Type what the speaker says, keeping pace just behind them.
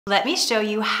Let me show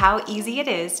you how easy it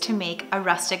is to make a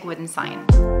rustic wooden sign.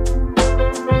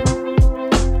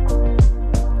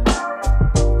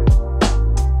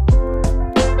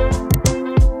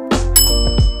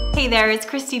 Hey there, it's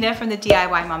Christina from the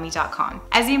DIYmommy.com.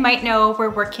 As you might know, we're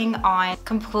working on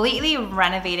completely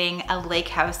renovating a lake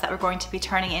house that we're going to be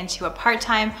turning into a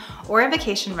part-time or a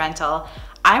vacation rental.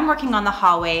 I'm working on the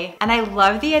hallway and I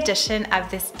love the addition of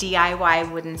this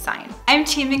DIY wooden sign. I'm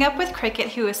teaming up with Cricut,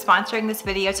 who is sponsoring this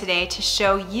video today, to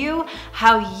show you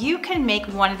how you can make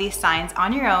one of these signs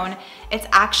on your own. It's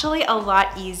actually a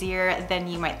lot easier than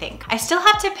you might think. I still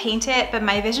have to paint it, but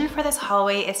my vision for this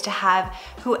hallway is to have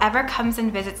whoever comes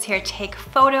and visits here take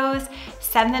photos,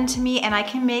 send them to me, and I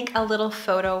can make a little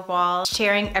photo wall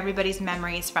sharing everybody's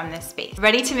memories from this space.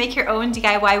 Ready to make your own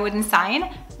DIY wooden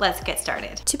sign? Let's get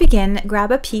started. To begin,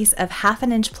 grab a piece of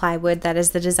 1/2 inch plywood that is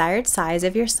the desired size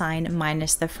of your sign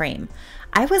minus the frame.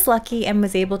 I was lucky and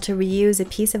was able to reuse a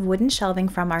piece of wooden shelving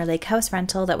from our lake house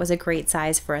rental that was a great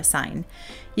size for a sign.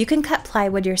 You can cut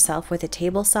plywood yourself with a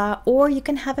table saw, or you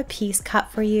can have a piece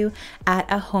cut for you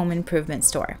at a home improvement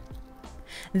store.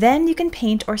 Then you can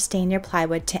paint or stain your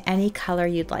plywood to any color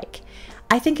you'd like.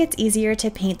 I think it's easier to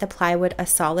paint the plywood a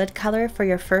solid color for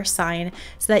your first sign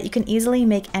so that you can easily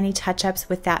make any touch-ups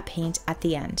with that paint at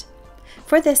the end.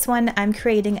 For this one, I'm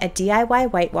creating a DIY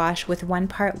whitewash with 1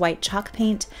 part white chalk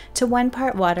paint to 1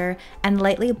 part water and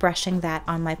lightly brushing that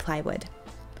on my plywood.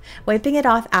 Wiping it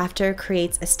off after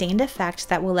creates a stained effect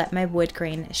that will let my wood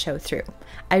grain show through.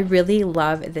 I really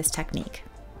love this technique.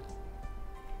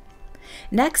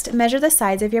 Next, measure the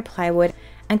size of your plywood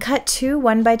and cut 2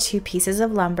 1x2 pieces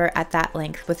of lumber at that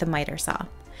length with a miter saw.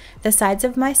 The sides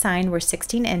of my sign were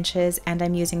 16 inches and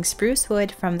I'm using spruce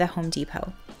wood from the Home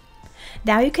Depot.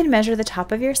 Now you can measure the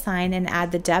top of your sign and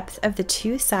add the depth of the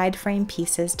 2 side frame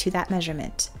pieces to that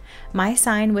measurement. My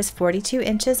sign was 42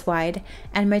 inches wide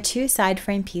and my 2 side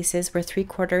frame pieces were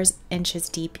 3/4 inches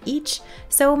deep each,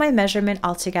 so my measurement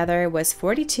altogether was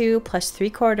 42 plus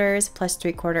 3/4 plus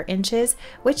 3/4 inches,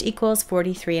 which equals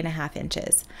 43.5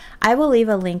 inches. I will leave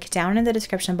a link down in the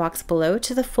description box below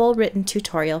to the full written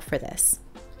tutorial for this.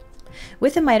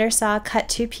 With a miter saw, cut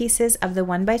 2 pieces of the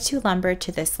 1x2 lumber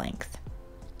to this length.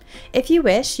 If you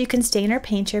wish, you can stain or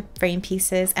paint your frame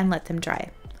pieces and let them dry.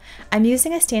 I'm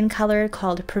using a stain color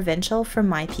called Provincial for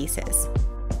my pieces.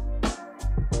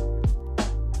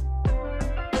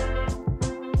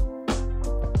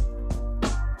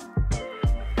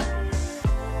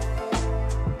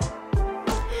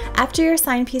 After your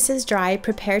sign pieces dry,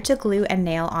 prepare to glue and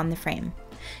nail on the frame.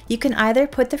 You can either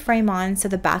put the frame on so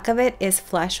the back of it is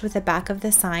flush with the back of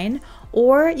the sign,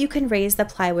 or you can raise the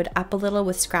plywood up a little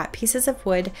with scrap pieces of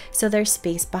wood so there's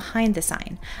space behind the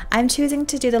sign. I'm choosing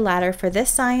to do the latter for this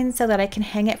sign so that I can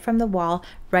hang it from the wall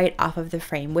right off of the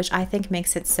frame, which I think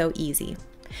makes it so easy.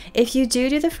 If you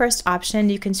do the first option,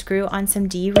 you can screw on some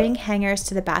D-ring hangers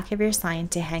to the back of your sign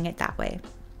to hang it that way.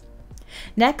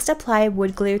 Next, apply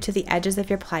wood glue to the edges of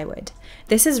your plywood.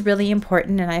 This is really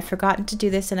important and I've forgotten to do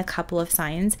this in a couple of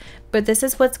signs, but this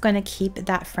is what's going to keep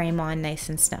that frame on nice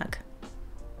and snug.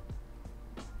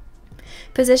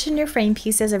 Position your frame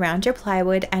pieces around your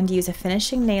plywood and use a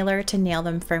finishing nailer to nail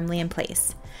them firmly in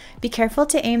place. Be careful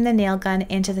to aim the nail gun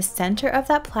into the center of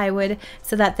that plywood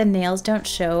so that the nails don't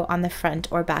show on the front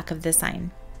or back of the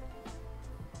sign.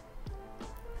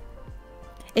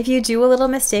 If you do a little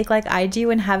mistake like I do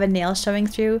and have a nail showing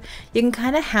through, you can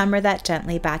kind of hammer that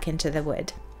gently back into the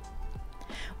wood.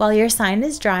 While your sign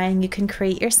is drying, you can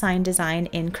create your sign design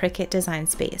in Cricut Design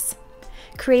Space.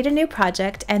 Create a new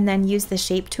project and then use the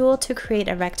shape tool to create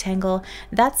a rectangle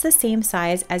that's the same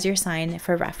size as your sign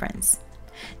for reference.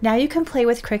 Now you can play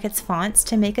with Cricut's fonts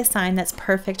to make a sign that's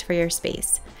perfect for your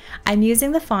space. I'm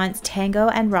using the fonts Tango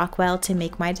and Rockwell to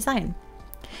make my design.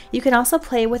 You can also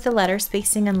play with the letter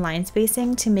spacing and line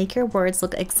spacing to make your words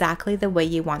look exactly the way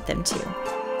you want them to.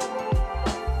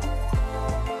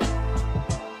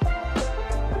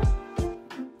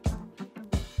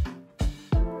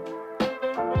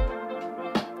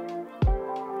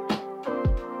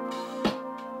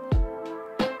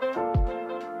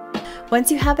 Once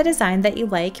you have a design that you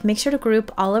like, make sure to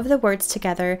group all of the words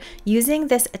together using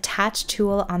this attach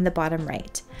tool on the bottom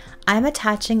right. I'm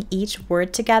attaching each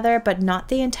word together but not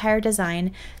the entire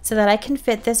design so that I can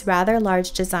fit this rather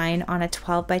large design on a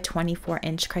 12x24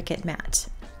 inch Cricut mat.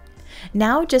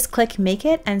 Now just click Make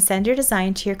It and send your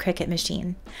design to your Cricut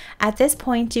machine. At this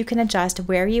point, you can adjust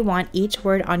where you want each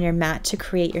word on your mat to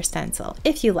create your stencil,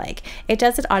 if you like. It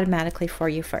does it automatically for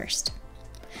you first.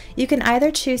 You can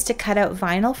either choose to cut out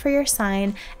vinyl for your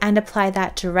sign and apply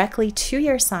that directly to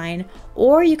your sign,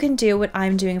 or you can do what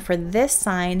I'm doing for this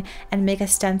sign and make a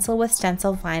stencil with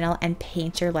stencil vinyl and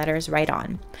paint your letters right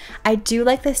on. I do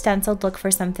like the stenciled look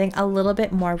for something a little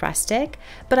bit more rustic,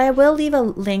 but I will leave a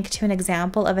link to an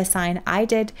example of a sign I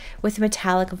did with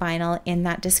metallic vinyl in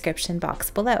that description box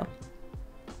below.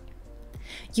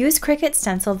 Use Cricut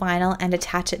stencil vinyl and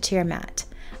attach it to your mat.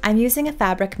 I'm using a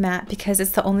fabric mat because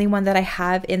it's the only one that I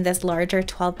have in this larger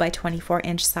 12 by 24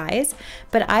 inch size,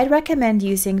 but I'd recommend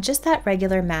using just that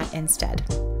regular mat instead.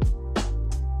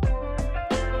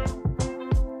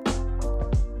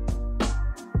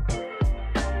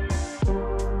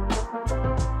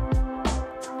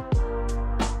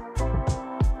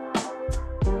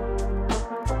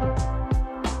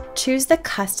 Choose the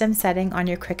custom setting on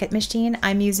your Cricut machine.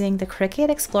 I'm using the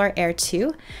Cricut Explore Air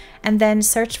 2, and then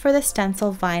search for the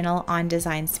Stencil Vinyl on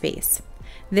Design Space.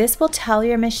 This will tell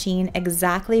your machine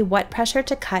exactly what pressure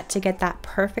to cut to get that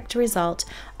perfect result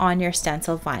on your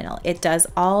stencil vinyl. It does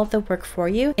all the work for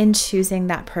you in choosing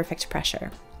that perfect pressure.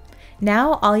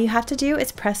 Now all you have to do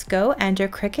is press go and your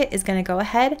Cricut is going to go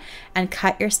ahead and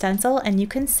cut your stencil, and you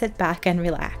can sit back and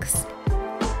relax.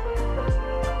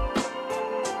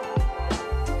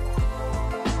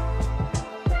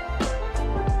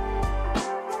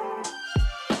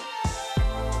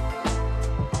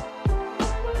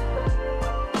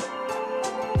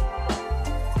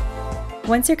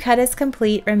 Once your cut is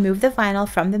complete, remove the vinyl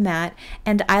from the mat,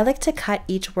 and I like to cut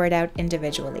each word out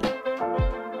individually.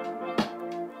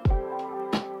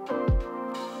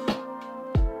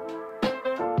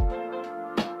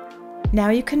 Now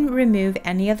you can remove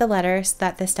any of the letters so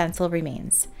that the stencil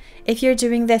remains. If you're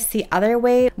doing this the other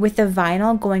way, with the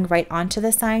vinyl going right onto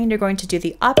the sign, you're going to do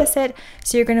the opposite,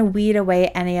 so you're going to weed away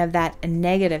any of that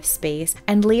negative space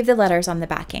and leave the letters on the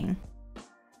backing.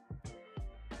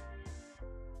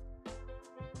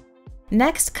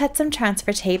 Next, cut some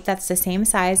transfer tape that's the same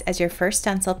size as your first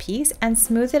stencil piece and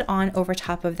smooth it on over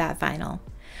top of that vinyl.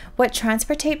 What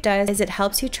transfer tape does is it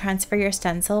helps you transfer your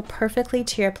stencil perfectly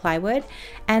to your plywood,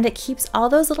 and it keeps all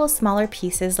those little smaller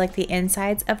pieces like the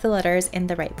insides of the letters in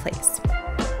the right place.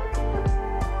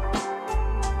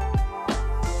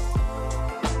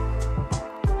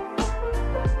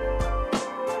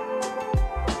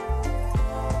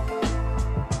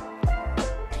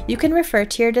 You can refer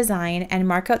to your design and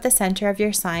mark out the center of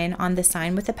your sign on the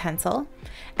sign with a pencil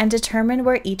and determine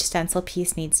where each stencil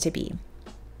piece needs to be.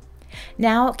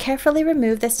 Now, carefully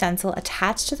remove the stencil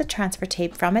attached to the transfer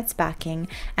tape from its backing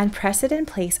and press it in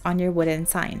place on your wooden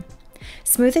sign.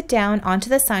 Smooth it down onto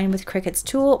the sign with Cricut's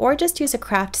tool, or just use a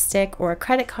craft stick or a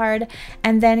credit card,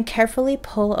 and then carefully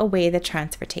pull away the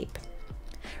transfer tape.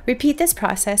 Repeat this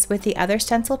process with the other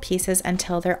stencil pieces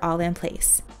until they're all in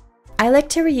place. I like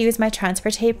to reuse my transfer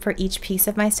tape for each piece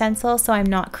of my stencil so I'm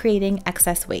not creating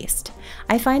excess waste.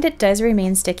 I find it does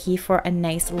remain sticky for a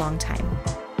nice long time.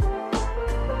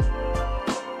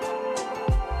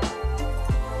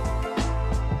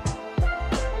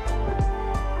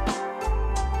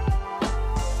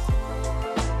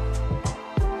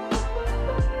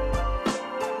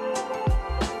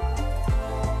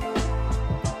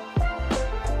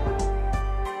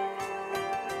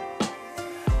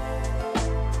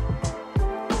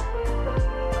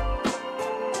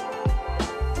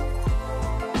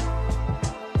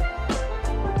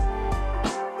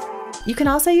 You can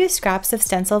also use scraps of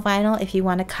stencil vinyl if you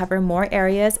want to cover more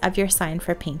areas of your sign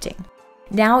for painting.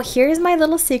 Now here's my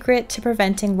little secret to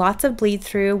preventing lots of bleed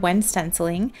through when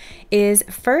stenciling is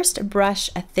first brush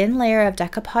a thin layer of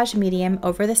decoupage medium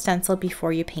over the stencil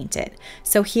before you paint it.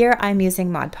 So here I'm using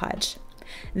Mod Podge.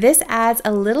 This adds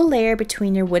a little layer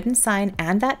between your wooden sign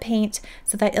and that paint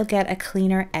so that you'll get a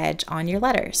cleaner edge on your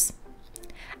letters.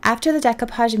 After the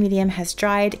decoupage medium has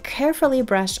dried, carefully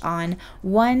brush on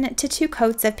 1 to 2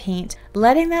 coats of paint,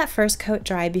 letting that first coat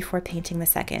dry before painting the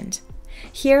second.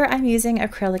 Here I'm using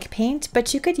acrylic paint,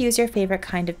 but you could use your favorite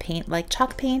kind of paint like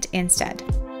chalk paint instead.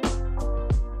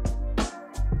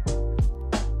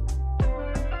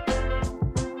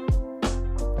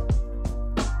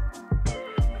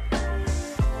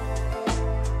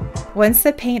 Once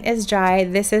the paint is dry,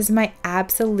 this is my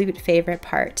absolute favorite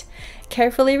part.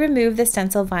 Carefully remove the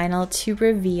stencil vinyl to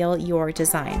reveal your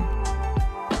design.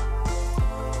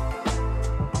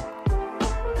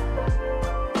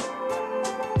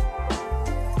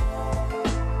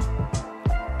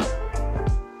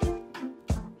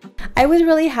 I was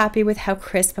really happy with how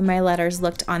crisp my letters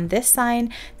looked on this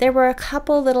sign. There were a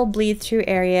couple little bleed through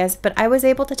areas, but I was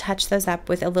able to touch those up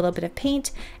with a little bit of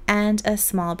paint and a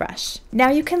small brush. Now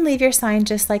you can leave your sign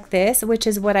just like this, which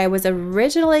is what I was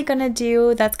originally going to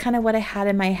do. That's kind of what I had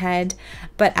in my head,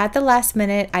 but at the last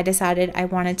minute I decided I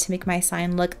wanted to make my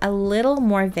sign look a little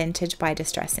more vintage by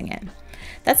distressing it.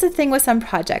 That's the thing with some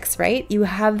projects, right? You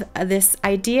have this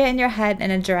idea in your head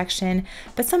and a direction,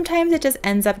 but sometimes it just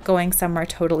ends up going somewhere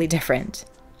totally different.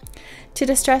 To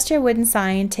distress your wooden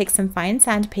sign, take some fine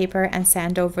sandpaper and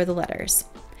sand over the letters.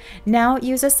 Now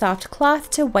use a soft cloth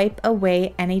to wipe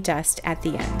away any dust at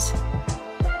the end.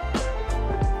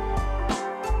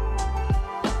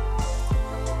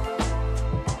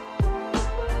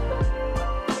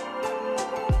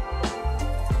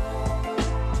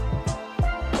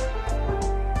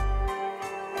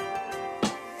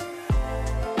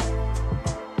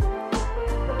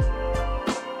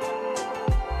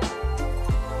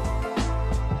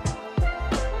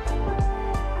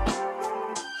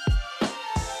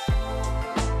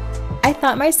 I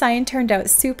thought my sign turned out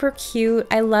super cute.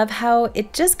 I love how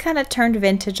it just kind of turned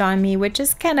vintage on me, which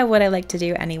is kind of what I like to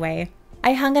do anyway.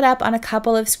 I hung it up on a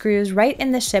couple of screws right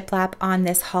in the shiplap on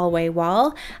this hallway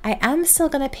wall. I am still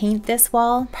going to paint this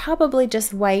wall, probably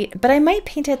just white, but I might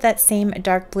paint it that same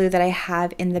dark blue that I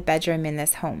have in the bedroom in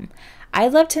this home.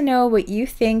 I'd love to know what you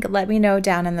think. Let me know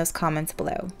down in those comments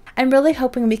below. I'm really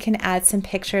hoping we can add some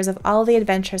pictures of all the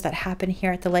adventures that happen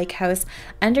here at the lake house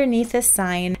underneath this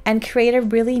sign and create a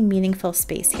really meaningful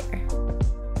space here.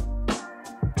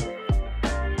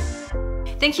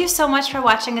 Thank you so much for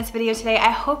watching this video today.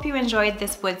 I hope you enjoyed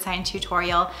this wood sign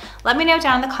tutorial. Let me know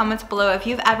down in the comments below if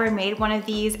you've ever made one of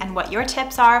these and what your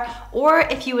tips are, or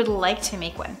if you would like to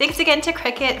make one. Thanks again to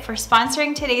Cricut for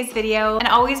sponsoring today's video and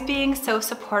always being so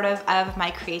supportive of my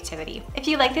creativity. If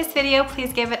you like this video,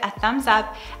 please give it a thumbs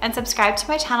up and subscribe to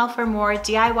my channel for more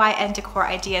DIY and decor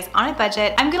ideas on a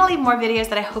budget. I'm gonna leave more videos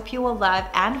that I hope you will love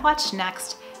and watch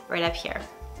next right up here.